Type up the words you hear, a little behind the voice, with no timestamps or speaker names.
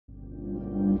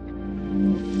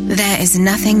is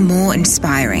nothing more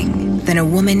inspiring than a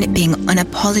woman being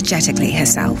unapologetically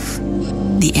herself.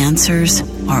 The answers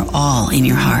are all in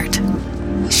your heart.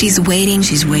 She's waiting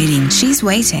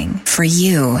for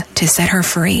you to set her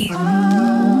free.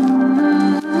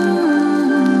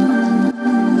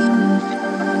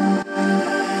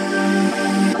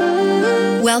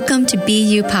 Welcome to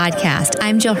Bileyu podcast.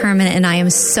 I'm Jill Herman, and I am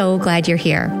so glad you're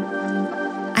here.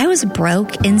 I was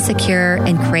broke, insecure,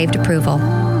 and craved approval.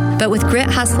 But with grit,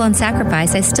 hustle, and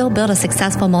sacrifice, I still built a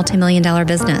successful multi-million-dollar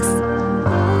business.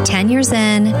 10 years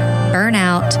in,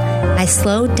 burnout, I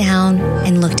slowed down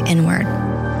and looked inward.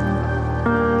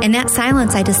 In that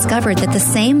silence, I discovered that the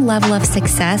same level of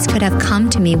success could have come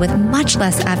to me with much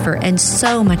less effort and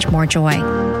so much more joy.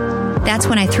 That's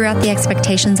when I threw out the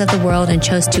expectations of the world and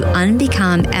chose to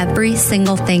unbecome every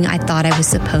single thing I thought I was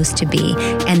supposed to be.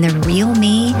 And the real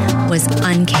me was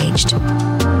uncaged.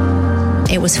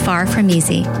 It was far from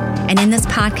easy. And in this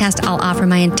podcast, I'll offer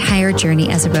my entire journey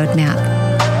as a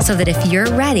roadmap so that if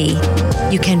you're ready,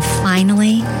 you can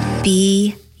finally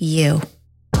be you.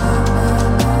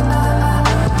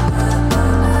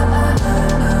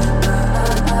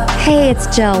 Hey,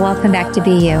 it's Jill. Welcome back to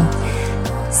Bileyu.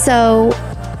 So,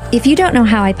 if you don't know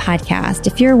how I podcast,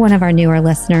 if you're one of our newer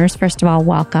listeners, first of all,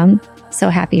 welcome. So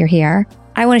happy you're here.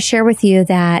 I want to share with you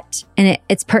that, and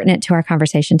it's pertinent to our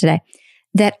conversation today,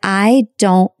 that I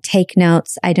don't take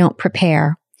notes. I don't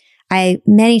prepare. I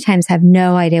many times have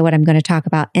no idea what I'm going to talk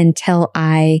about until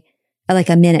like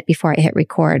a minute before I hit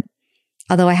record.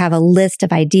 Although I have a list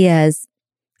of ideas,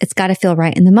 it's got to feel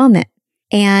right in the moment.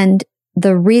 And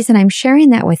the reason I'm sharing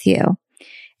that with you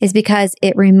is because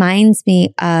it reminds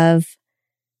me of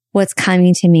what's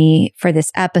coming to me for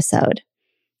this episode.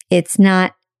 It's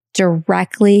not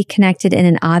directly connected in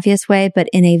an obvious way, but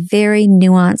in a very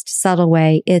nuanced, subtle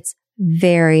way, it's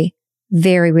very,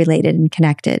 very related and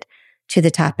connected to the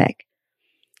topic.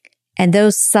 And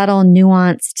those subtle,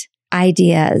 nuanced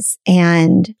ideas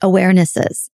and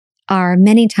awarenesses are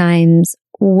many times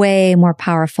way more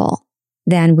powerful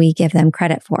than we give them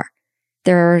credit for.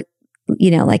 They're,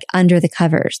 like under the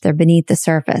covers, they're beneath the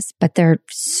surface, but they're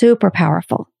super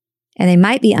powerful. And they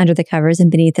might be under the covers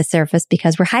and beneath the surface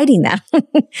because we're hiding them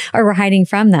or we're hiding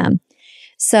from them.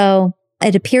 So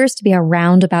it appears to be a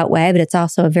roundabout way, but it's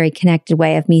also a very connected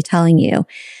way of me telling you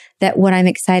that what I'm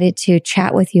excited to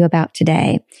chat with you about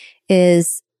today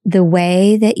is the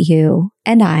way that you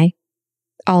and I,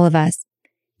 all of us,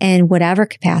 in whatever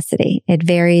capacity, it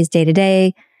varies day to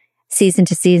day, season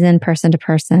to season, person to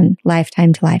person,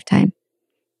 lifetime to lifetime.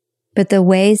 But the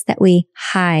ways that we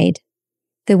hide,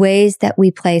 the ways that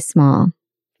we play small,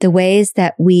 the ways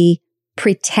that we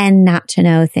pretend not to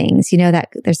know things. That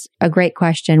there's a great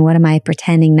question. What am I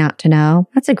pretending not to know?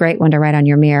 That's a great one to write on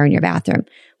your mirror in your bathroom.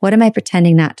 What am I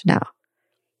pretending not to know?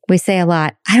 We say a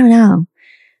lot, I don't know.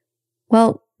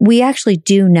 Well, we actually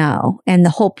do know. And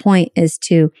the whole point is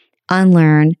to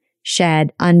unlearn,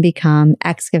 shed, unbecome,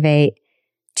 excavate,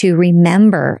 to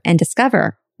remember and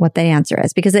discover what the answer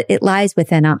is, because it lies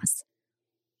within us.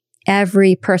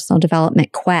 Every personal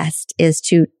development quest is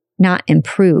to not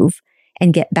improve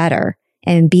and get better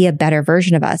and be a better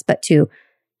version of us, but to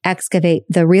excavate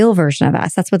the real version of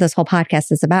us. That's what this whole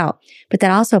podcast is about. But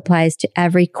that also applies to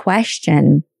every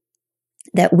question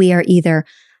that we are either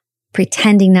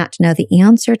pretending not to know the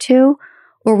answer to,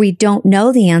 or we don't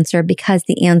know the answer because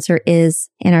the answer is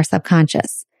in our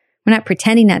subconscious. We're not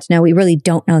pretending not to know. We really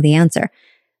don't know the answer.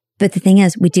 But the thing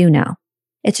is, we do know.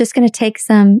 It's just going to take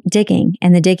some digging,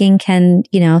 and the digging can,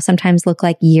 sometimes look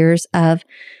like years of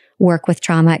work with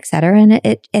trauma, et cetera. And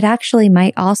it actually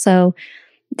might also,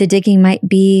 the digging might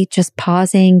be just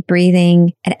pausing,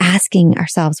 breathing, and asking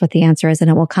ourselves what the answer is,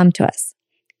 and it will come to us.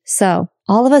 So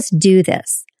all of us do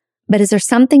this, but is there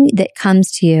something that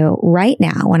comes to you right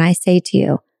now when I say to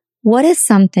you, what is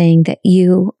something that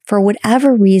you, for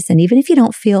whatever reason, even if you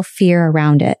don't feel fear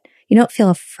around it, you don't feel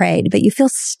afraid, but you feel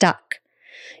stuck,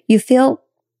 you feel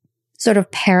sort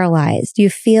of paralyzed, you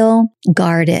feel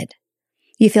guarded,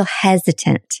 you feel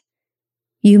hesitant,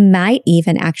 you might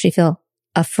even actually feel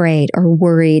afraid or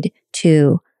worried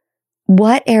too.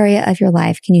 What area of your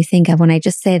life can you think of when I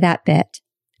just say that bit?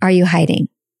 Are you hiding?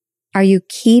 Are you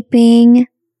keeping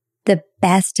the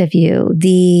best of you,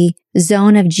 the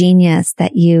zone of genius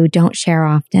that you don't share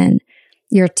often,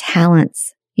 your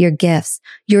talents, your gifts,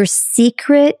 your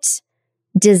secret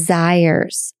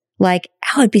desires? Like,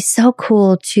 oh, it'd be so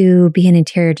cool to be an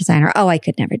interior designer. Oh, I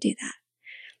could never do that.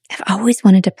 I've always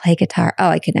wanted to play guitar. Oh,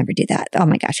 I could never do that. Oh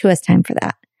my gosh, who has time for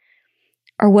that?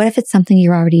 Or what if it's something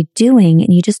you're already doing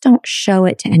and you just don't show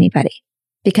it to anybody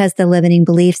because the limiting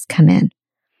beliefs come in?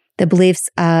 The beliefs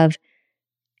of,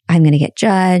 I'm going to get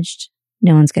judged.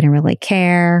 No one's going to really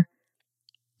care.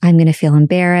 I'm going to feel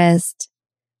embarrassed.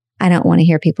 I don't want to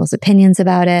hear people's opinions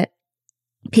about it.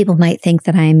 People might think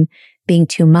that I'm being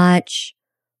too much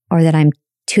or that I'm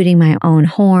tooting my own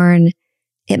horn.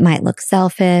 It might look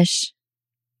selfish.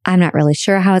 I'm not really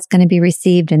sure how it's going to be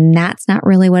received, and that's not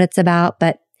really what it's about,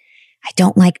 but I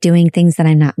don't like doing things that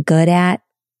I'm not good at,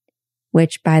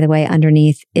 which, by the way,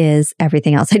 underneath is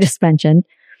everything else I just mentioned.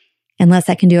 Unless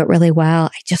I can do it really well,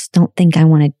 I just don't think I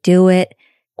want to do it,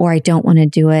 or I don't want to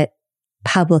do it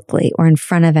publicly or in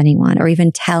front of anyone or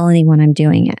even tell anyone I'm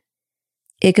doing it.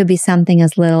 It could be something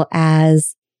as little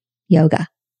as yoga.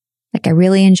 Like, I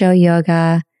really enjoy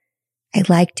yoga. I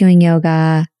like doing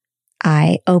yoga.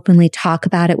 I openly talk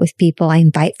about it with people. I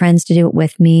invite friends to do it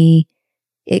with me.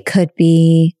 It could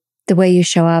be the way you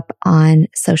show up on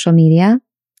social media.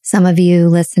 Some of you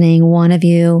listening, one of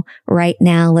you right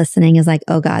now listening is like,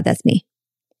 oh God, that's me.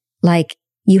 Like,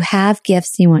 you have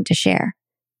gifts you want to share.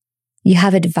 You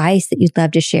have advice that you'd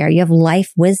love to share. You have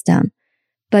life wisdom,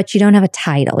 but you don't have a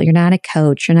title. You're not a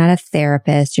coach. You're not a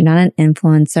therapist. You're not an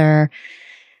influencer.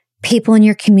 People in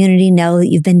your community know that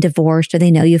you've been divorced, or they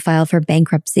know you filed for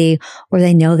bankruptcy, or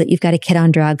they know that you've got a kid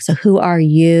on drugs. So who are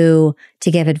you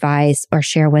to give advice or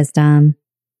share wisdom?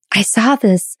 I saw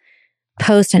this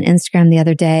post on Instagram the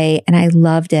other day and I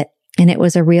loved it. And it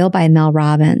was a reel by Mel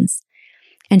Robbins.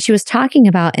 And she was talking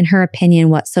about, in her opinion,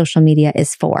 what social media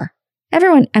is for.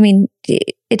 Everyone, I mean,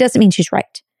 it doesn't mean she's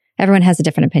right. Everyone has a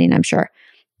different opinion, I'm sure.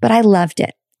 But I loved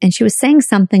it. And she was saying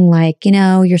something like,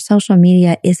 your social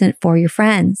media isn't for your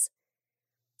friends.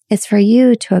 It's for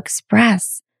you to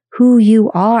express who you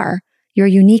are, your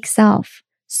unique self,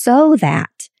 so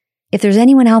that if there's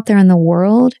anyone out there in the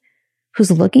world who's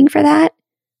looking for that,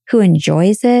 who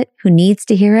enjoys it, who needs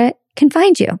to hear it, can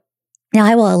find you. Now,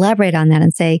 I will elaborate on that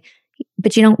and say,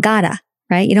 but you don't gotta,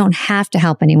 right? You don't have to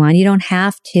help anyone. You don't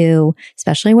have to,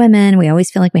 especially women. We always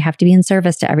feel like we have to be in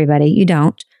service to everybody. You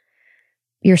don't.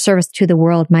 Your service to the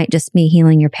world might just be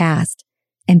healing your past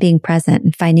and being present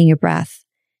and finding your breath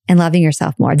and loving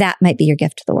yourself more. That might be your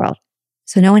gift to the world.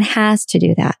 So no one has to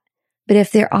do that. But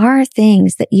if there are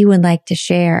things that you would like to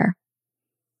share,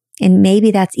 and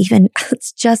maybe that's even,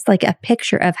 it's just like a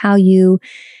picture of how you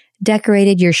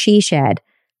decorated your she shed.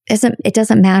 It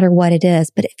doesn't matter what it is,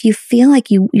 but if you feel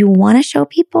like you want to show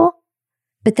people,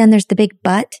 but then there's the big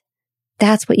but,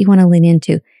 that's what you want to lean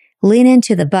into. Lean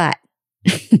into the but.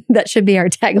 That should be our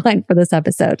tagline for this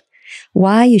episode.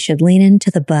 Why you should lean into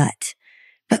the but.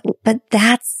 But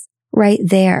that's right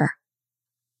there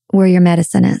where your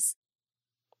medicine is.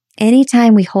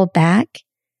 Anytime we hold back,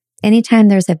 anytime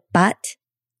there's a but,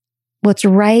 what's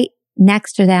right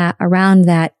next to that, around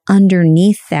that,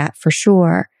 underneath that for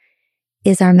sure,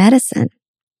 is our medicine.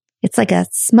 It's like a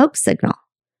smoke signal.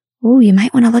 Oh, you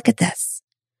might want to look at this.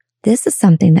 This is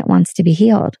something that wants to be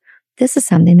healed. This is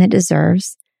something that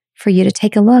deserves for you to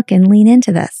take a look and lean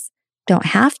into this. Don't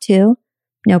have to,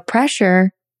 no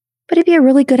pressure, but it'd be a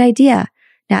really good idea.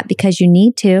 Not because you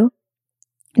need to,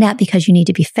 not because you need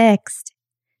to be fixed,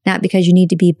 not because you need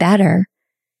to be better,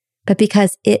 but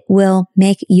because it will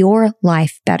make your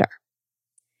life better.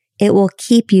 It will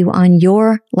keep you on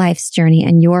your life's journey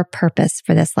and your purpose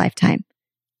for this lifetime,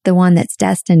 the one that's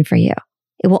destined for you.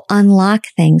 It will unlock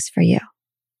things for you.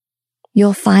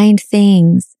 You'll find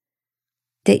things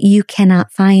that you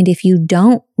cannot find if you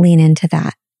don't lean into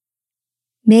that.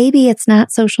 Maybe it's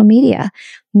not social media.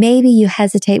 Maybe you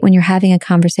hesitate when you're having a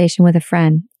conversation with a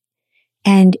friend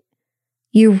and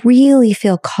you really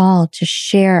feel called to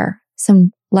share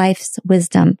some life's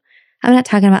wisdom. I'm not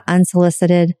talking about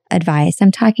unsolicited advice.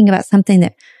 I'm talking about something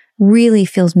that really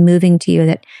feels moving to you,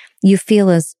 that you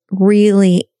feel is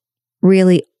really,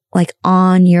 really like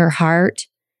on your heart,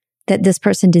 that this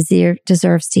person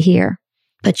deserves to hear,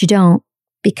 but you don't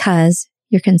because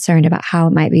you're concerned about how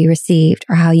it might be received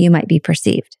or how you might be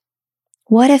perceived.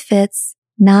 What if it's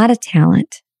not a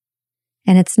talent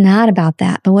and it's not about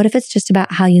that, but what if it's just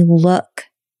about how you look,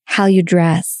 how you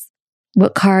dress,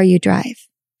 what car you drive,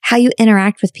 how you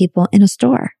interact with people in a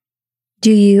store?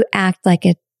 Do you act like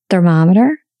a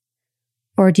thermometer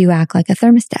or do you act like a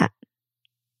thermostat?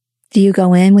 Do you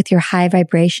go in with your high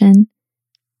vibration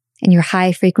and your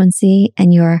high frequency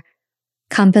and your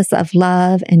compass of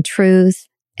love and truth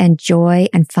and joy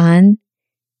and fun?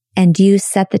 And do you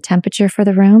set the temperature for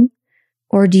the room?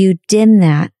 Or do you dim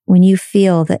that when you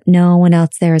feel that no one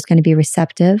else there is going to be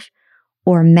receptive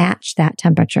or match that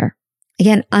temperature?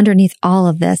 Again, underneath all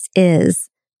of this is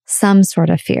some sort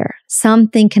of fear,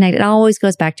 something connected. It always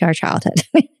goes back to our childhood.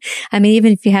 I mean,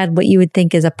 even if you had what you would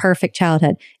think is a perfect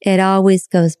childhood, it always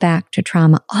goes back to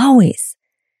trauma. Always.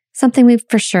 Something we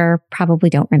for sure probably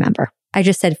don't remember. I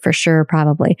just said for sure,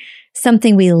 probably.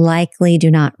 Something we likely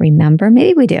do not remember.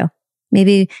 Maybe we do.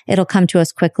 Maybe it'll come to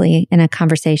us quickly in a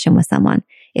conversation with someone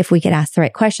if we get asked the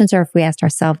right questions or if we asked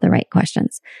ourselves the right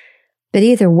questions. But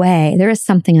either way, there is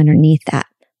something underneath that.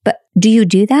 But do you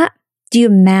do that? Do you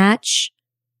match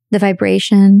the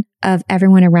vibration of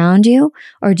everyone around you?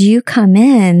 Or do you come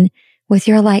in with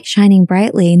your light shining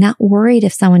brightly, not worried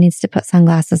if someone needs to put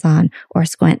sunglasses on or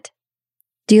squint?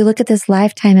 Do you look at this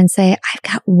lifetime and say, I've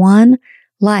got one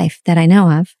life that I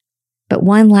know of, but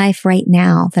one life right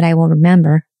now that I will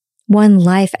remember, one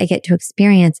life I get to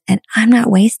experience, and I'm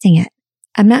not wasting it.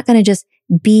 I'm not going to just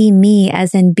be me,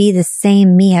 as in be the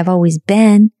same me I've always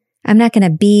been. I'm not going to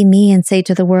be me and say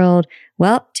to the world,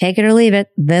 well, take it or leave it.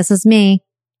 This is me.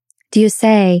 Do you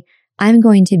say, I'm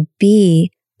going to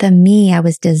be the me I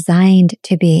was designed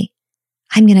to be?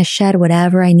 I'm going to shed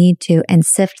whatever I need to and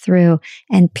sift through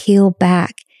and peel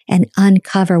back and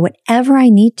uncover whatever I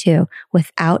need to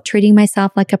without treating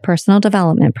myself like a personal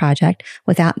development project,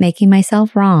 without making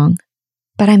myself wrong.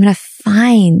 But I'm going to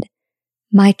find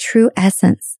my true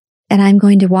essence, and I'm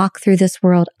going to walk through this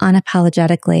world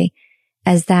unapologetically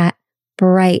as that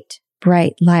bright,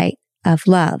 bright light of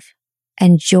love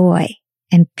and joy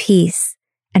and peace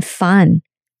and fun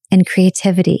and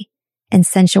creativity and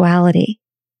sensuality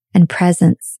and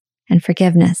presence and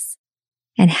forgiveness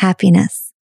and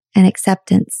happiness and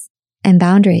acceptance and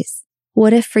boundaries.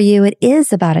 What if for you it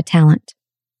is about a talent?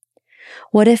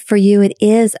 What if for you it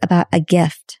is about a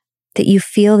gift that you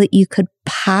feel that you could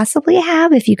possibly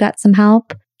have if you got some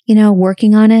help,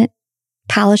 working on it,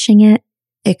 polishing it?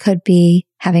 It could be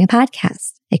having a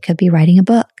podcast. It could be writing a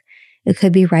book. It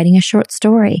could be writing a short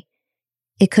story.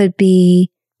 It could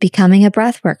be becoming a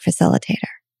breathwork facilitator.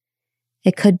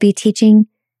 It could be teaching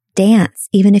dance,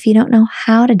 even if you don't know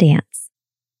how to dance.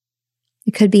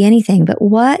 It could be anything, but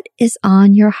what is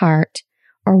on your heart,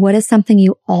 or what is something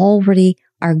you already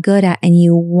are good at and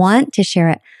you want to share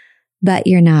it, but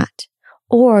you're not,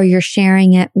 or you're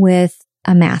sharing it with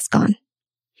a mask on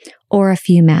or a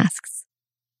few masks.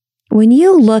 When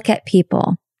you look at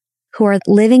people who are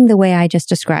living the way I just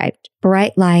described,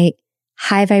 bright light,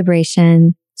 high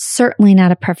vibration, certainly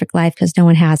not a perfect life because no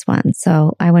one has one.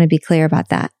 So I want to be clear about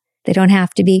that. They don't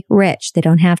have to be rich. They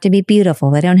don't have to be beautiful.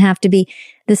 They don't have to be,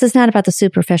 this is not about the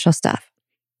superficial stuff.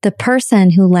 The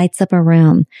person who lights up a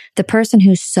room, the person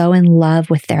who's so in love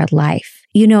with their life,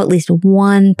 at least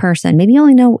one person, maybe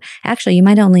you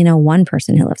might only know one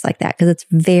person who lives like that because it's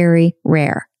very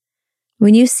rare.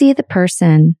 When you see the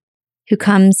person who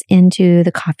comes into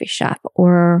the coffee shop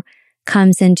or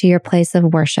comes into your place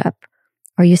of worship,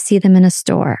 or you see them in a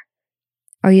store,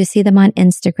 or you see them on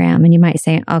Instagram, and you might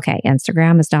say, okay,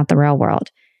 Instagram is not the real world.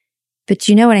 But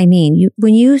you know what I mean?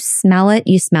 When you smell it,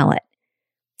 you smell it.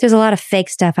 There's a lot of fake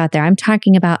stuff out there. I'm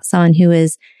talking about someone who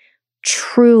is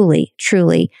truly,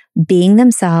 truly being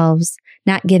themselves,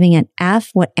 not giving an F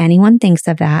what anyone thinks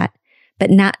of that,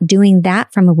 but not doing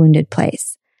that from a wounded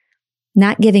place.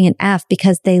 Not giving an F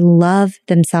because they love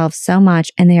themselves so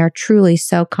much and they are truly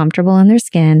so comfortable in their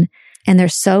skin and they're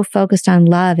so focused on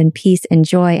love and peace and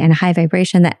joy and high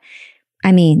vibration that,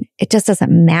 it just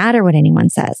doesn't matter what anyone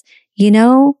says.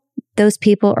 Those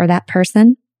people or that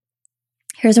person,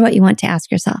 here's what you want to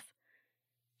ask yourself.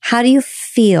 How do you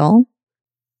feel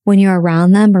when you're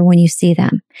around them or when you see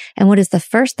them? And what is the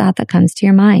first thought that comes to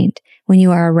your mind when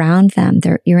you are around them?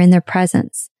 You're in their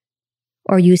presence,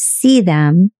 or you see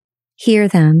them, hear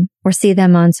them, or see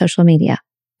them on social media.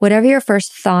 Whatever your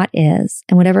first thought is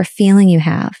and whatever feeling you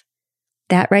have,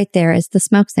 that right there is the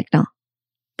smoke signal.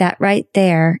 That right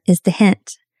there is the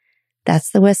hint. That's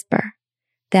the whisper.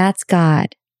 That's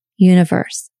God,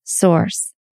 universe,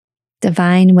 source,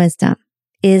 divine wisdom,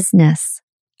 isness,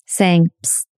 saying,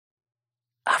 psst,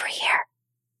 over here,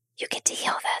 you get to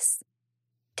heal this.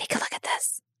 Take a look at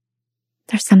this.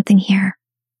 There's something here,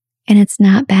 and it's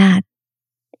not bad.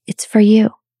 It's for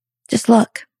you. Just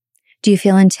look. Do you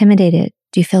feel intimidated?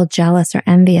 Do you feel jealous or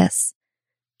envious?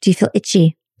 Do you feel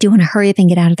itchy? Do you want to hurry up and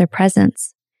get out of their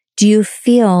presence? Do you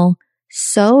feel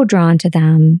so drawn to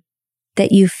them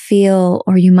that you feel,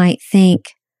 or you might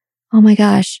think, oh my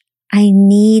gosh, I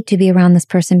need to be around this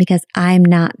person because I'm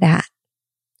not that?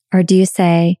 Or do you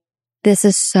say, this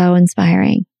is so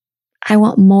inspiring. I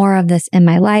want more of this in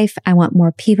my life. I want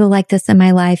more people like this in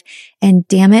my life. And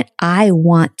damn it, I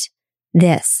want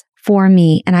this for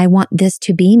me. And I want this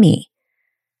to be me.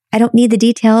 I don't need the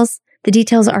details. The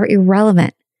details are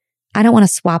irrelevant. I don't want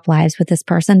to swap lives with this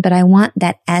person, but I want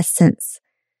that essence.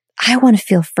 I want to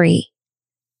feel free.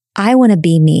 I want to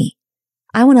be me.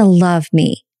 I want to love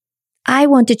me. I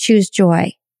want to choose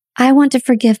joy. I want to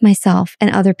forgive myself and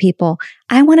other people.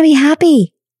 I want to be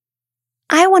happy.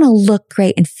 I want to look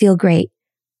great and feel great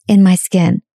in my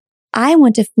skin. I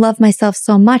want to love myself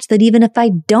so much that even if I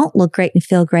don't look great and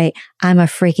feel great, I'm a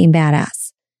freaking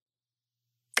badass.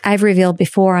 I've revealed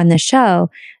before on this show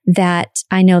that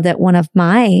I know that one of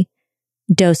my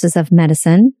doses of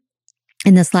medicine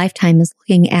in this lifetime is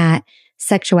looking at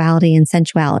sexuality and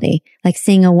sensuality, like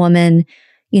seeing a woman,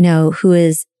 who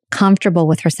is comfortable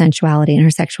with her sensuality and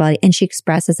her sexuality, and she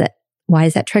expresses it. Why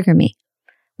does that trigger me?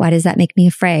 Why does that make me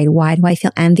afraid? Why do I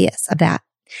feel envious of that?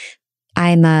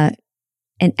 I'm an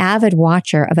avid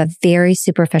watcher of a very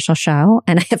superficial show,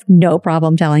 and I have no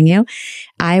problem telling you,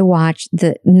 I watch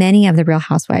many of the Real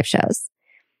Housewives shows.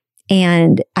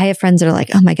 And I have friends that are like,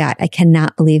 oh my God, I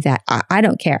cannot believe that. I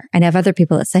don't care. And I have other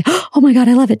people that say, oh my God,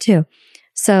 I love it too.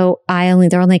 So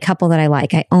there are only a couple that I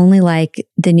like. I only like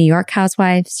the New York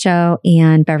Housewives show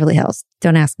and Beverly Hills.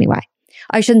 Don't ask me why.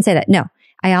 I shouldn't say that. No,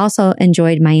 I also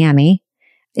enjoyed Miami.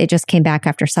 It just came back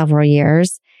after several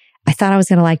years. I thought I was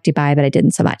going to like Dubai, but I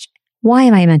didn't so much. Why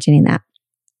am I mentioning that?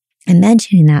 I'm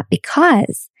mentioning that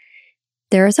because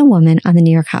there is a woman on the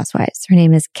New York Housewives. Her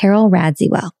name is Carol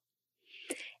Radziwill.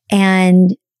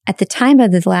 And at the time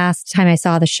of the last time I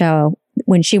saw the show,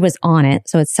 when she was on it,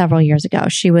 so it's several years ago,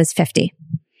 she was 50.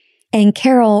 And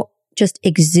Carol just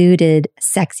exuded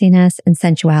sexiness and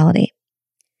sensuality,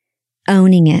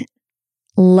 owning it,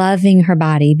 loving her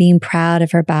body, being proud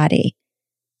of her body.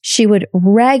 She would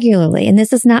regularly, and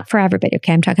this is not for everybody,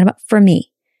 okay? I'm talking about for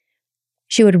me.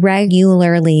 She would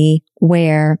regularly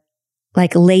wear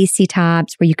like lacy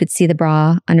tops where you could see the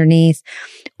bra underneath,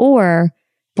 or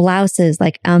blouses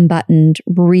like unbuttoned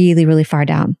really, really far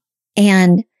down.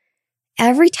 And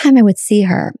every time I would see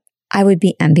her, I would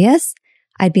be envious.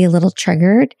 I'd be a little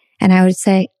triggered, and I would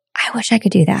say, I wish I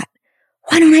could do that.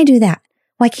 Why don't I do that?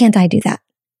 Why can't I do that?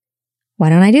 Why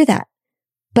don't I do that?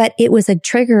 But it was a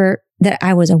trigger that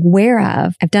I was aware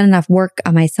of. I've done enough work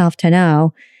on myself to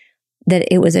know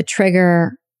that it was a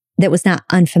trigger that was not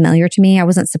unfamiliar to me. I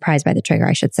wasn't surprised by the trigger,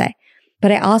 I should say.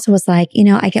 But I also was like,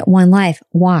 I get one life.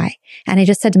 Why? And I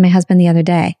just said to my husband the other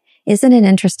day, isn't it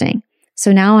interesting?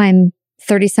 So now I'm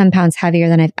 30-some pounds heavier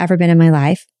than I've ever been in my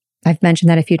life. I've mentioned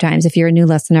that a few times. If you're a new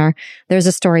listener, there's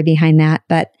a story behind that,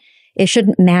 but it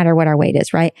shouldn't matter what our weight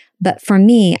is, right? But for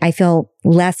me, I feel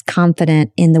less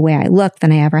confident in the way I look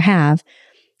than I ever have.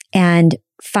 And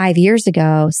 5 years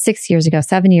ago, 6 years ago,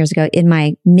 7 years ago, in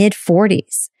my mid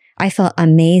 40s, I felt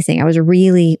amazing. I was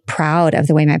really proud of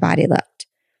the way my body looked.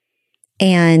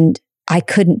 And I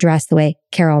couldn't dress the way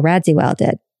Carol Radziwill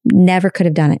did. Never could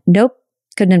have done it. Nope,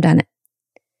 couldn't have done it.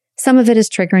 Some of it is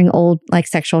triggering old like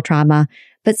sexual trauma,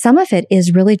 but some of it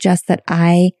is really just that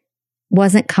I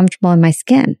wasn't comfortable in my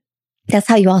skin. That's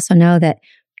how you also know that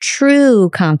true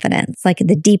confidence, like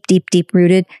the deep, deep, deep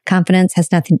rooted confidence,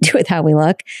 has nothing to do with how we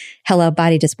look. Hello,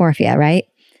 body dysmorphia, right?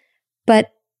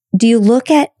 But do you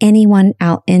look at anyone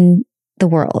out in the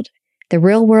world, the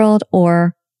real world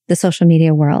or the social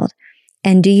media world,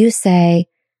 and do you say,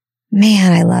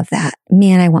 man, I love that.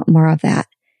 Man, I want more of that.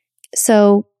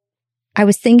 So I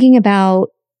was thinking about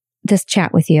this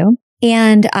chat with you,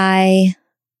 and I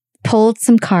pulled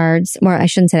some cards, or I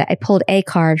shouldn't say that. I pulled a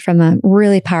card from a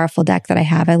really powerful deck that I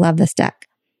have. I love this deck.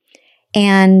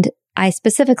 And I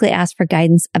specifically asked for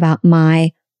guidance about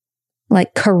my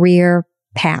career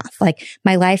path, like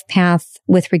my life path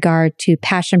with regard to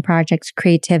passion projects,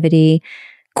 creativity,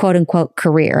 quote unquote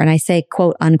career. And I say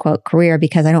quote unquote career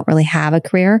because I don't really have a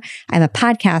career. I'm a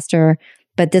podcaster,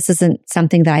 but this isn't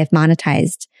something that I've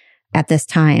monetized at this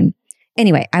time.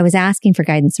 Anyway, I was asking for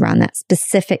guidance around that,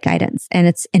 specific guidance. And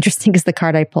it's interesting because the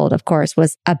card I pulled, of course,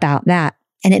 was about that.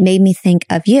 And it made me think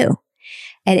of you.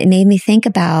 And it made me think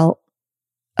about,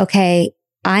 okay,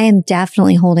 I am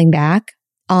definitely holding back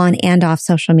on and off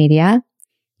social media.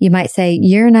 You might say,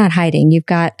 you're not hiding. You've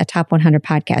got a top 100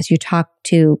 podcast. You talk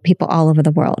to people all over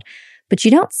the world, but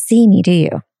you don't see me, do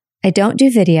you? I don't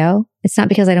do video. It's not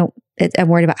because I'm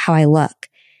worried about how I look.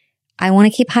 I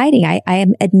want to keep hiding. I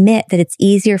admit that it's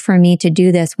easier for me to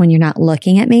do this when you're not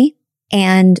looking at me.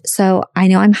 And so I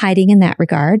know I'm hiding in that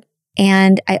regard.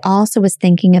 And I also was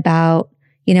thinking about,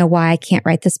 why I can't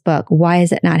write this book. Why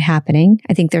is it not happening?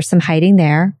 I think there's some hiding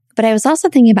there. But I was also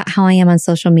thinking about how I am on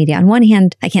social media. On one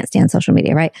hand, I can't stand social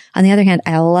media, right? On the other hand,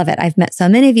 I love it. I've met so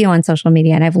many of you on social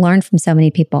media and I've learned from so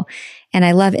many people. And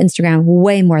I love Instagram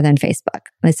way more than Facebook.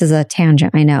 This is a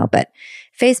tangent, I know, but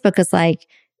Facebook is like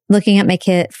looking at my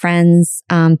friends'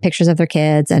 pictures of their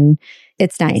kids, and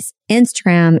it's nice.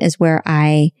 Instagram is where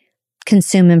I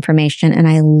consume information and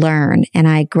I learn and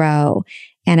I grow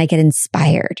and I get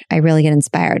inspired. I really get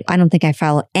inspired. I don't think I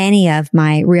follow any of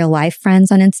my real life friends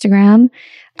on Instagram.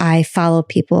 I follow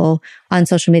people on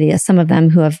social media, some of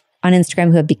them who have on Instagram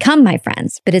who have become my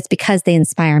friends, but it's because they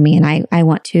inspire me and I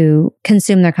want to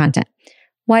consume their content.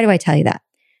 Why do I tell you that?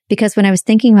 Because when I was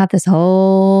thinking about this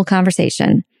whole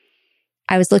conversation,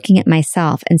 I was looking at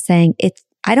myself and saying,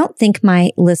 I don't think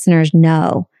my listeners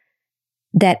know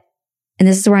that, and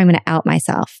this is where I'm going to out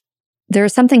myself. There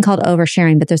is something called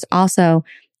oversharing, but there's also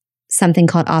something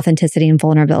called authenticity and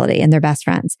vulnerability, and they're best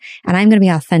friends. And I'm going to be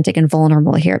authentic and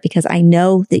vulnerable here because I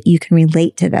know that you can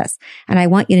relate to this. And I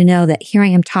want you to know that here I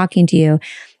am talking to you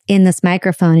in this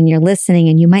microphone and you're listening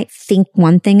and you might think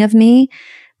one thing of me,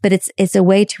 but it's a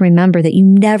way to remember that you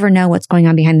never know what's going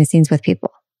on behind the scenes with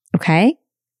people. Okay?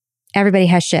 Everybody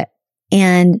has shit.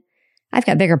 And I've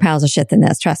got bigger piles of shit than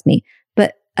this, trust me.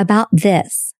 But about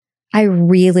this, I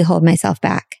really hold myself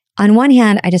back. On one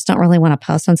hand, I just don't really want to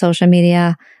post on social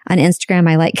media. On Instagram,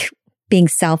 I like being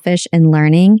selfish and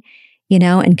learning,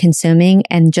 and consuming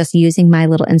and just using my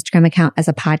little Instagram account as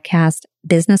a podcast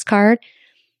business card.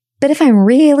 But if I'm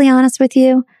really honest with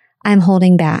you, I'm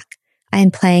holding back.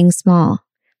 I'm playing small.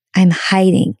 I'm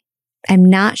hiding. I'm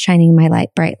not shining my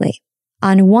light brightly.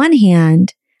 On one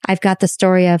hand, I've got the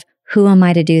story of who am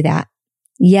I to do that?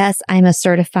 Yes, I'm a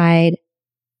certified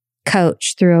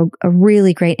coach through a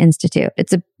really great institute.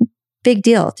 It's a big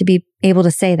deal to be able to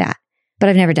say that, but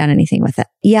I've never done anything with it.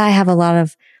 Yeah, I have a lot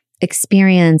of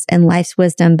experience and life's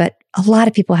wisdom, but a lot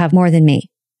of people have more than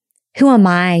me. Who am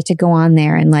I to go on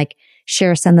there and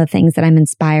share some of the things that I'm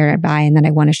inspired by and that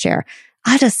I want to share?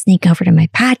 I'll just sneak over to my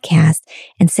podcast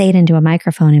and say it into a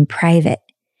microphone in private.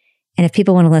 And if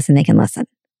people want to listen, they can listen.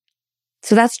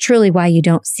 So that's truly why you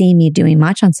don't see me doing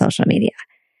much on social media.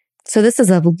 So this is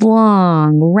a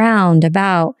long,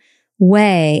 roundabout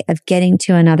way of getting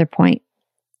to another point.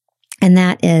 And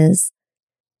that is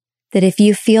that if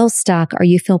you feel stuck or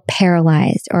you feel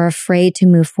paralyzed or afraid to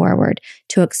move forward,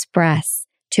 to express,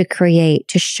 to create,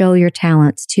 to show your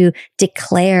talents, to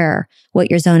declare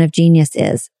what your zone of genius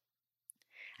is,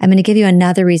 I'm going to give you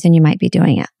another reason you might be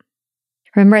doing it.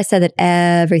 Remember I said that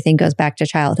everything goes back to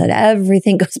childhood.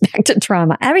 Everything goes back to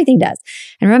trauma. Everything does.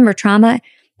 And remember, trauma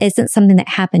isn't something that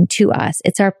happened to us.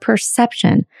 It's our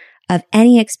perception of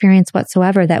any experience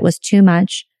whatsoever that was too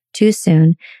much, too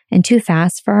soon, and too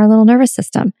fast for our little nervous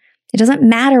system. It doesn't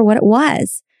matter what it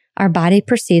was. Our body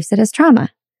perceives it as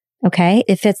trauma. Okay?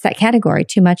 It fits that category.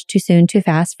 Too much, too soon, too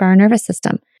fast for our nervous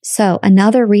system. So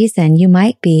another reason you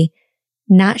might be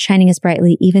not shining as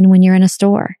brightly even when you're in a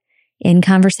store, in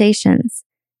conversations,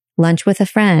 lunch with a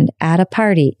friend, at a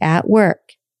party, at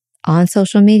work, on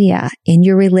social media, in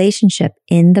your relationship,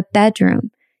 in the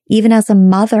bedroom, even as a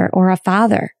mother or a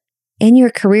father, in your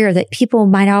career that people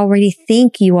might already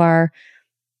think you are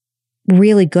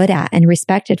really good at and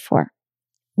respected for.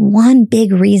 One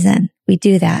big reason we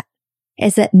do that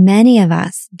is that many of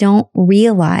us don't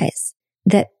realize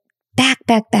that back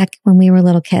when we were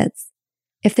little kids,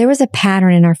 if there was a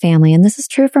pattern in our family, and this is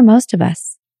true for most of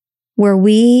us, where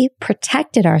we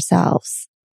protected ourselves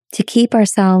to keep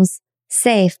ourselves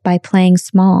safe by playing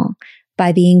small,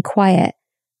 by being quiet,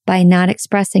 by not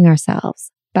expressing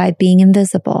ourselves, by being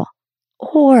invisible.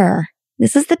 Or,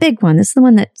 this is the big one. This is the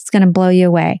one that's going to blow you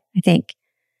away, I think.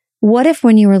 What if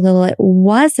when you were little, it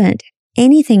wasn't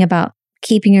anything about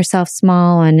keeping yourself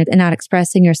small and not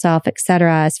expressing yourself,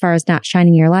 etc., as far as not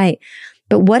shining your light?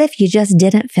 But what if you just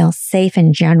didn't feel safe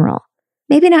in general?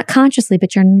 Maybe not consciously,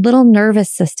 but your little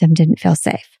nervous system didn't feel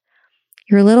safe.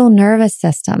 Your little nervous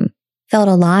system felt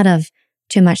a lot of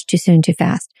too much, too soon, too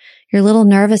fast. Your little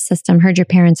nervous system heard your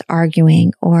parents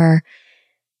arguing, or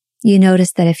you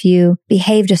noticed that if you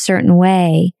behaved a certain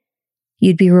way,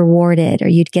 you'd be rewarded or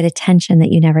you'd get attention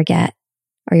that you never get,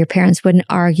 or your parents wouldn't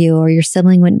argue or your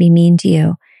sibling wouldn't be mean to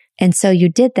you. And so you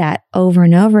did that over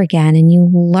and over again and you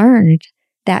learned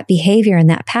that behavior and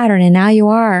that pattern. And now you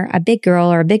are a big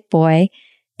girl or a big boy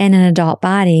in an adult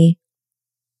body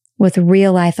with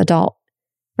real life adult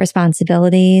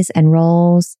responsibilities and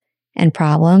roles and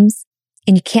problems.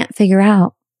 And you can't figure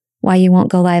out why you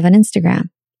won't go live on Instagram.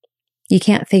 You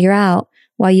can't figure out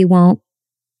why you won't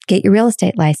get your real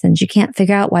estate license. You can't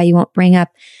figure out why you won't bring up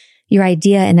your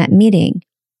idea in that meeting.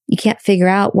 You can't figure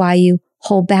out why you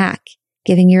hold back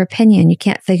giving your opinion. You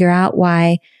can't figure out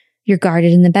why you're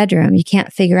guarded in the bedroom. You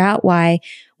can't figure out why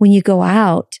when you go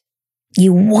out,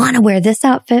 you want to wear this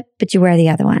outfit, but you wear the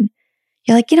other one.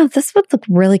 You're like, this would look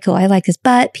really cool. I like this,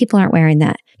 but people aren't wearing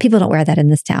that. People don't wear that in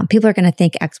this town. People are going to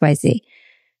think XYZ.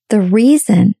 The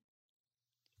reason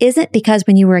isn't because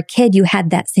when you were a kid, you had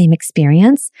that same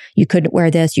experience. You couldn't wear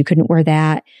this. You couldn't wear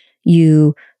that.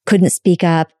 You couldn't speak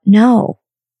up. No.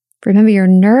 Remember, your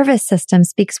nervous system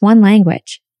speaks one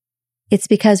language. It's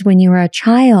because when you were a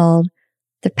child,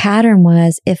 the pattern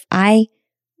was if I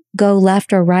go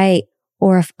left or right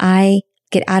or if I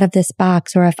get out of this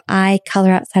box, or if I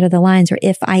color outside of the lines, or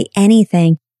if I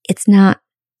anything, it's not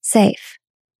safe.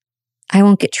 I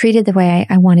won't get treated the way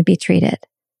I want to be treated.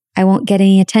 I won't get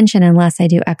any attention unless I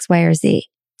do X, Y, or Z.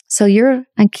 So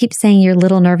I keep saying your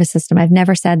little nervous system. I've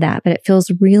never said that, but it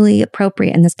feels really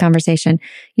appropriate in this conversation.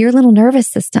 Your little nervous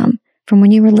system from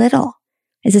when you were little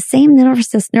is the same nervous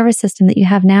system that you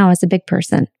have now as a big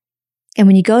person. And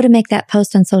when you go to make that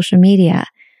post on social media,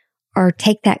 or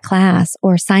take that class,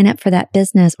 or sign up for that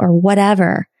business, or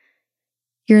whatever,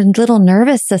 your little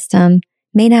nervous system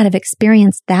may not have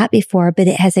experienced that before, but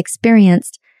it has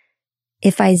experienced,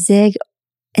 if I zig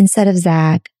instead of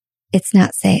zag, it's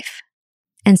not safe.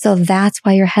 And so that's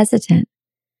why you're hesitant.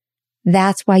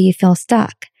 That's why you feel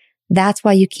stuck. That's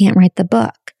why you can't write the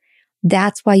book.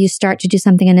 That's why you start to do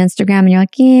something on Instagram and you're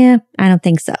like, yeah, I don't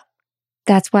think so.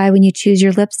 That's why when you choose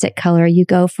your lipstick color, you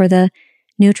go for the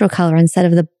neutral color instead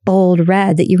of the bold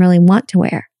red that you really want to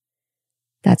wear.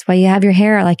 That's why you have your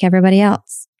hair like everybody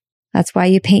else. That's why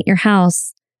you paint your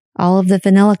house all of the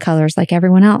vanilla colors like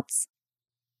everyone else.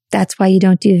 That's why you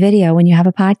don't do video when you have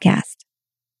a podcast.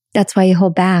 That's why you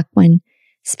hold back when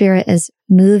spirit is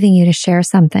moving you to share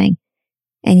something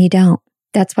and you don't.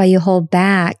 That's why you hold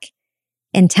back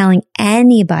in telling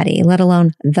anybody, let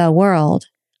alone the world,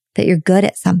 that you're good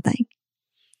at something.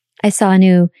 I saw a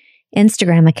new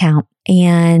Instagram account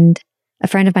and a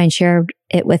friend of mine shared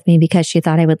it with me because she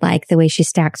thought I would like the way she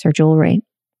stacks her jewelry.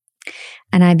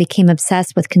 And I became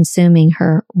obsessed with consuming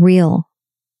her reels,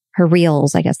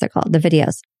 I guess they're called, the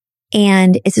videos.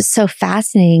 And it's just so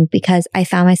fascinating because I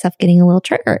found myself getting a little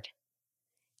triggered.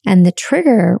 And the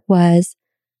trigger was,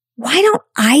 why don't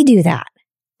I do that?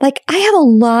 Like, I have a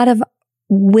lot of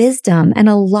wisdom and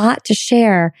a lot to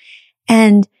share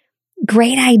and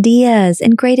great ideas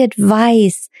and great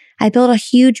advice. I built a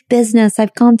huge business.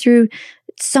 I've gone through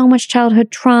so much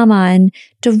childhood trauma and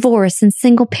divorce and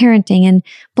single parenting and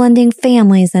blending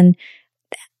families. And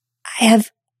I have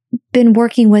been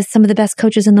working with some of the best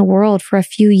coaches in the world for a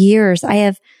few years. I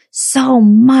have so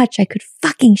much I could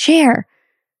fucking share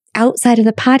outside of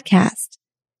the podcast.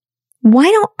 Why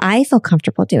don't I feel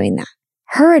comfortable doing that?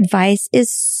 Her advice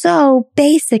is so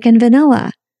basic and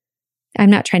vanilla. I'm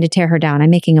not trying to tear her down. I'm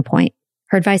making a point.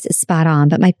 Her advice is spot on.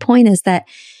 But my point is that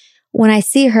when I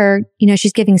see her,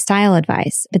 she's giving style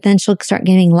advice, but then she'll start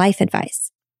giving life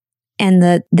advice. And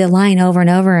the line over and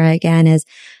over again is,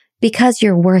 because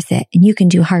you're worth it and you can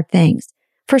do hard things.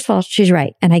 First of all, she's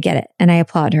right. And I get it. And I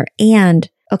applaud her. And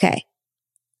okay.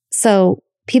 So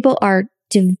people are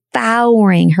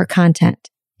devouring her content,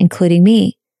 including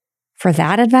me, for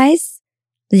that advice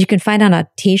that you can find on a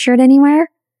t-shirt anywhere.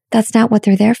 That's not what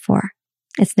they're there for.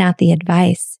 It's not the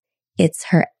advice. It's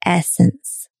her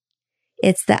essence.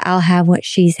 It's the I'll have what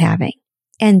she's having.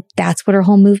 And that's what her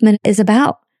whole movement is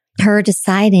about. Her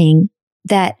deciding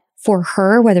that for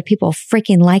her, whether people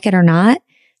freaking like it or not,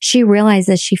 she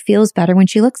realizes she feels better when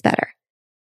she looks better.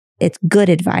 It's good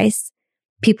advice.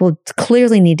 People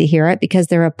clearly need to hear it because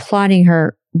they're applauding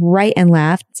her right and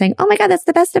left, saying, oh my God, that's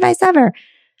the best advice ever.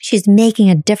 She's making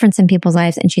a difference in people's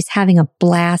lives and she's having a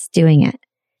blast doing it.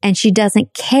 And she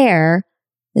doesn't care.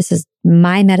 This is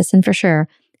my medicine for sure.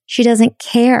 She doesn't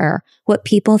care what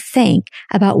people think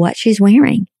about what she's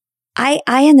wearing. I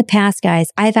in the past,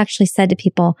 guys, I've actually said to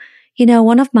people,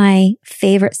 one of my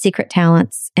favorite secret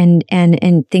talents and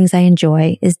things I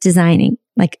enjoy is designing,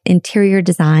 like interior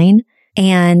design.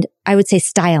 And I would say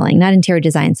styling, not interior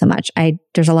design so much.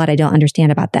 There's a lot I don't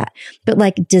understand about that, but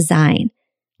like design,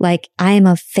 like I am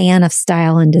a fan of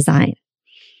style and design.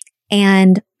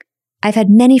 And I've had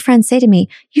many friends say to me,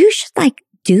 you should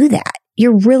do that.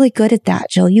 You're really good at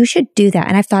that, Jill. You should do that.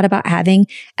 And I've thought about having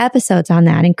episodes on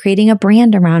that and creating a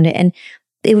brand around it. And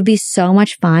it would be so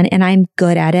much fun. And I'm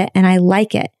good at it and I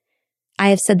like it. I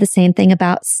have said the same thing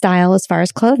about style as far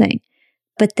as clothing.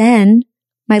 But then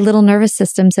my little nervous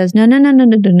system says, no.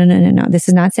 This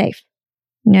is not safe.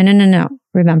 No.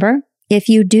 Remember, if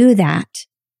you do that,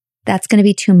 that's going to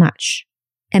be too much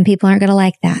and people aren't going to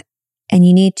like that. And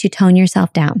you need to tone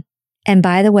yourself down. And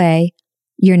by the way,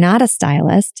 you're not a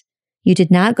stylist. You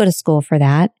did not go to school for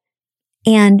that.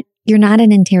 And you're not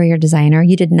an interior designer.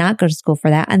 You did not go to school for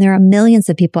that. And there are millions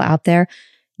of people out there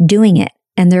doing it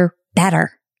and they're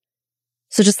better.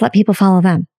 So just let people follow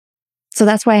them. So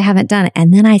that's why I haven't done it.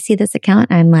 And then I see this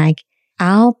account and I'm like,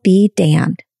 I'll be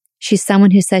damned. She's someone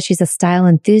who says she's a style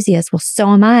enthusiast. Well, so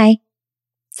am I.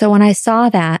 So when I saw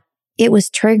that, it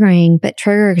was triggering, but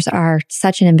triggers are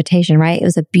such an invitation, right? It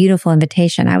was a beautiful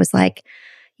invitation. I was like,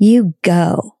 you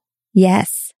go.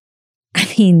 Yes.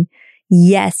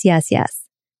 Yes.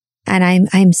 And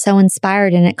I'm so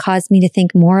inspired and it caused me to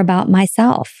think more about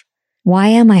myself. Why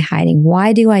am I hiding?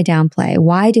 Why do I downplay?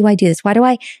 Why do I do this? Why do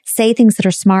I say things that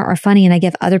are smart or funny and I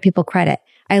give other people credit?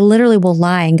 I literally will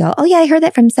lie and go, oh yeah, I heard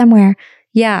that from somewhere.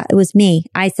 Yeah, it was me.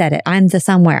 I said it. I'm the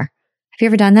somewhere. Have you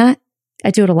ever done that?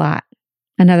 I do it a lot.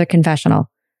 Another confessional.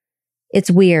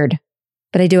 It's weird,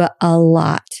 but I do it a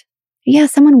lot. Yeah,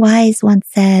 someone wise once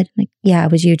said, like, yeah,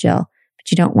 it was you, Jill,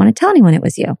 but you don't want to tell anyone it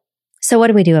was you. So what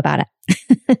do we do about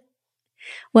it?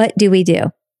 What do we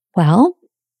do? Well,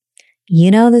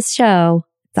 you know, this show,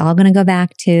 it's all going to go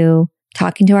back to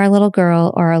talking to our little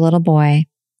girl or our little boy,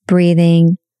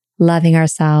 breathing, loving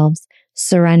ourselves,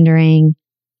 surrendering,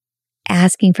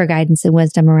 asking for guidance and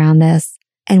wisdom around this.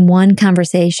 And one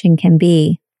conversation can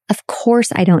be, of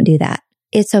course I don't do that.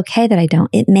 It's okay that I don't.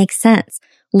 It makes sense.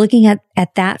 Looking at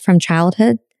that from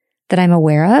childhood that I'm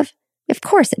aware of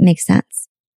course it makes sense.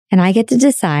 And I get to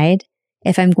decide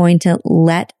if I'm going to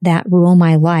let that rule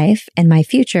my life and my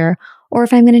future, or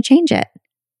if I'm going to change it.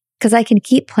 Because I can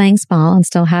keep playing small and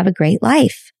still have a great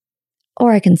life.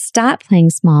 Or I can stop playing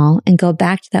small and go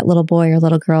back to that little boy or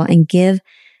little girl and give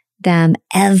them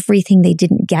everything they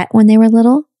didn't get when they were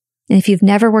little. And if you've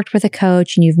never worked with a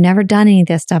coach and you've never done any of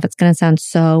this stuff, it's going to sound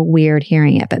so weird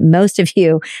hearing it. But most of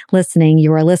you listening,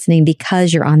 you are listening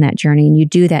because you're on that journey and you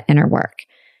do that inner work.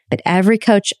 But every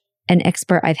coach and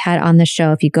expert I've had on the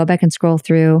show, if you go back and scroll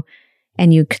through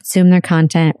and you consume their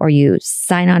content or you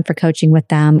sign on for coaching with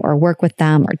them or work with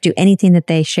them or do anything that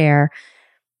they share,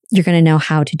 you're going to know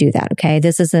how to do that. Okay.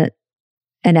 This is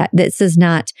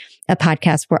not a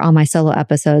podcast where all my solo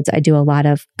episodes, I do a lot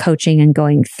of coaching and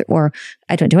or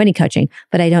I don't do any coaching,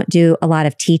 but I don't do a lot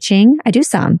of teaching. I do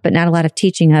some, but not a lot of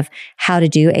teaching of how to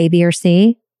do A, B, or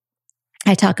C.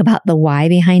 I talk about the why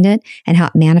behind it and how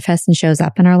it manifests and shows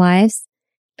up in our lives.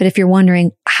 But if you're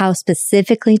wondering how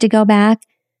specifically to go back,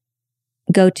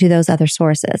 go to those other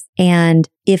sources. And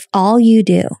if all you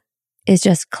do is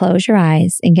just close your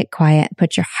eyes and get quiet,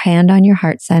 put your hand on your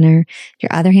heart center,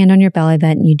 your other hand on your belly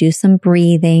button, you do some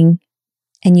breathing,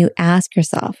 and you ask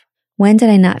yourself, when did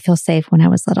I not feel safe when I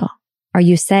was little? Or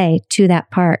you say to that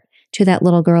part, to that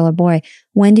little girl or boy,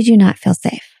 when did you not feel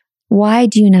safe? Why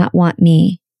do you not want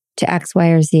me to X, Y,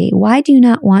 or Z? Why do you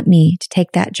not want me to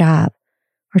take that job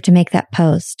or to make that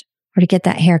post or to get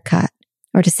that haircut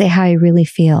or to say how I really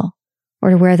feel or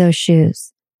to wear those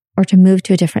shoes or to move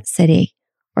to a different city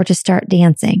or to start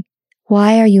dancing?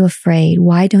 Why are you afraid?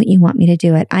 Why don't you want me to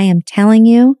do it? I am telling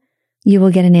you, you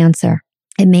will get an answer.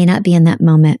 It may not be in that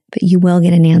moment, but you will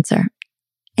get an answer.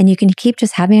 And you can keep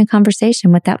just having a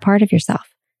conversation with that part of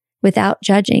yourself without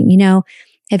judging. You know,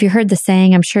 have you heard the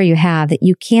saying, I'm sure you have, that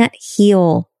you can't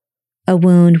heal a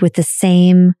wound with the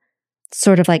same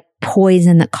sort of like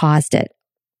poison that caused it.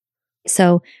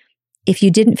 So if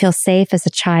you didn't feel safe as a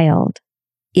child,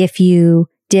 if you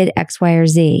did X, Y, or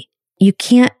Z, you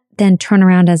can't then turn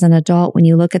around as an adult when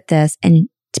you look at this and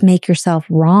to make yourself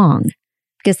wrong,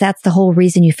 because that's the whole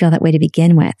reason you feel that way to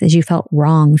begin with, is you felt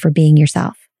wrong for being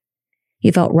yourself.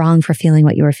 You felt wrong for feeling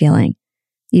what you were feeling.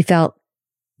 You felt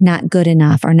not good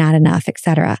enough or not enough,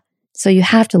 etc. So you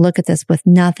have to look at this with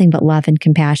nothing but love and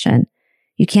compassion.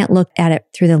 You can't look at it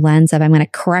through the lens of, I'm going to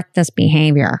correct this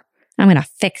behavior. I'm going to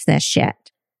fix this shit.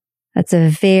 That's a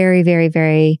very, very,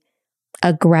 very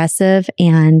aggressive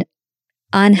and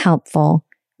unhelpful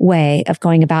way of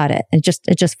going about it. It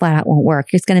just flat out won't work.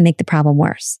 It's going to make the problem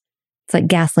worse. It's like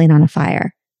gasoline on a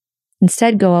fire.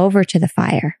 Instead, go over to the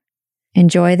fire,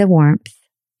 enjoy the warmth,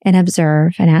 and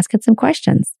observe and ask it some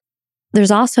questions.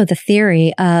 There's also the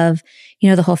theory of,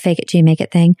 the whole fake it till you make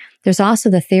it thing. There's also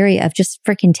the theory of just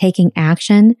freaking taking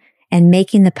action and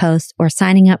making the post or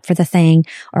signing up for the thing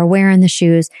or wearing the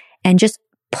shoes and just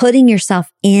putting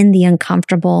yourself in the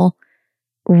uncomfortable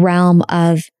realm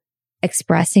of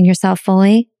expressing yourself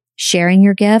fully, sharing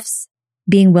your gifts,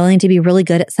 being willing to be really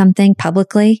good at something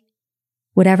publicly,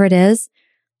 whatever it is.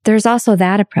 There's also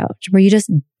that approach where you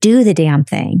just do the damn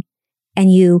thing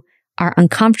and you are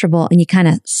uncomfortable and you kind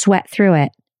of sweat through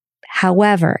it.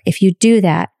 However, if you do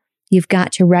that, you've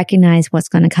got to recognize what's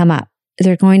going to come up.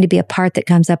 There's going to be a part that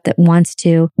comes up that wants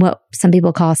to, what some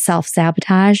people call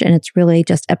self-sabotage. And it's really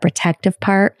just a protective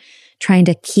part trying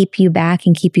to keep you back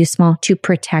and keep you small to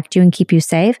protect you and keep you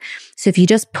safe. So if you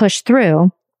just push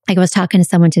through, like I was talking to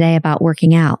someone today about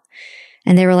working out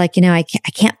and they were like, I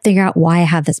can't figure out why I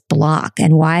have this block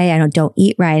and why I don't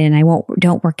eat right and I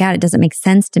don't work out. It doesn't make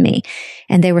sense to me.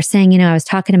 And they were saying, I was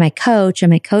talking to my coach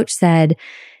and my coach said,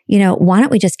 why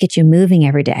don't we just get you moving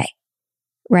every day?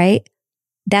 Right?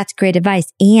 That's great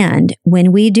advice. And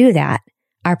when we do that,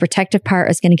 our protective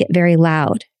part is going to get very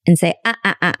loud and say,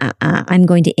 I'm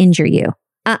going to injure you.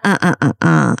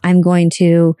 I'm going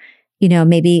to,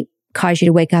 maybe cause you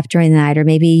to wake up during the night, or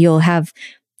maybe you'll have,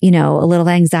 a little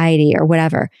anxiety or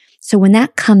whatever. So when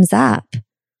that comes up,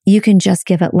 you can just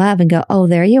give it love and go, oh,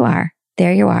 there you are.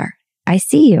 There you are. I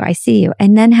see you. I see you.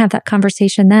 And then have that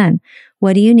conversation then.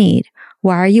 What do you need?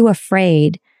 Why are you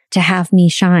afraid to have me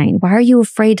shine? Why are you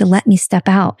afraid to let me step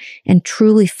out and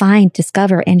truly find,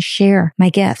 discover, and share my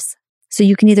gifts? So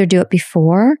you can either do it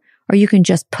before, or you can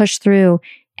just push through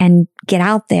and get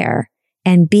out there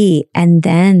and be, and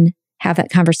then have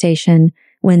that conversation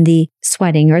when the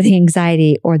sweating or the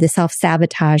anxiety or the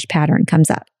self-sabotage pattern comes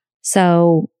up.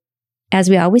 So as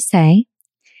we always say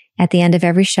at the end of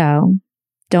every show,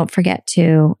 don't forget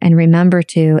to, and remember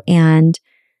to, and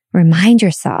remind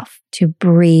yourself to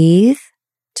breathe,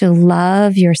 to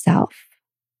love yourself,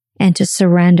 and to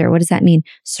surrender. What does that mean?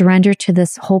 Surrender to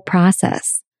this whole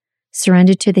process,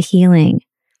 surrender to the healing,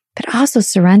 but also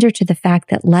surrender to the fact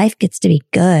that life gets to be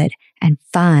good and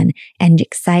fun and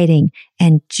exciting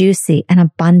and juicy and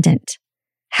abundant.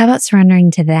 How about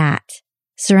surrendering to that?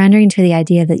 Surrendering to the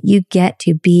idea that you get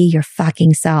to be your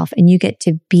fucking self and you get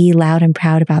to be loud and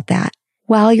proud about that.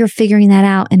 While you're figuring that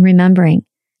out and remembering,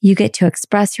 you get to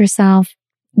express yourself,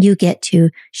 you get to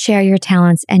share your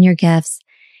talents and your gifts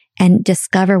and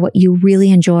discover what you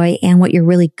really enjoy and what you're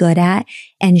really good at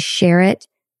and share it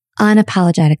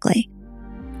unapologetically.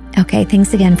 Okay,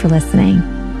 thanks again for listening.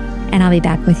 And I'll be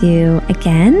back with you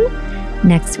again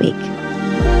next week.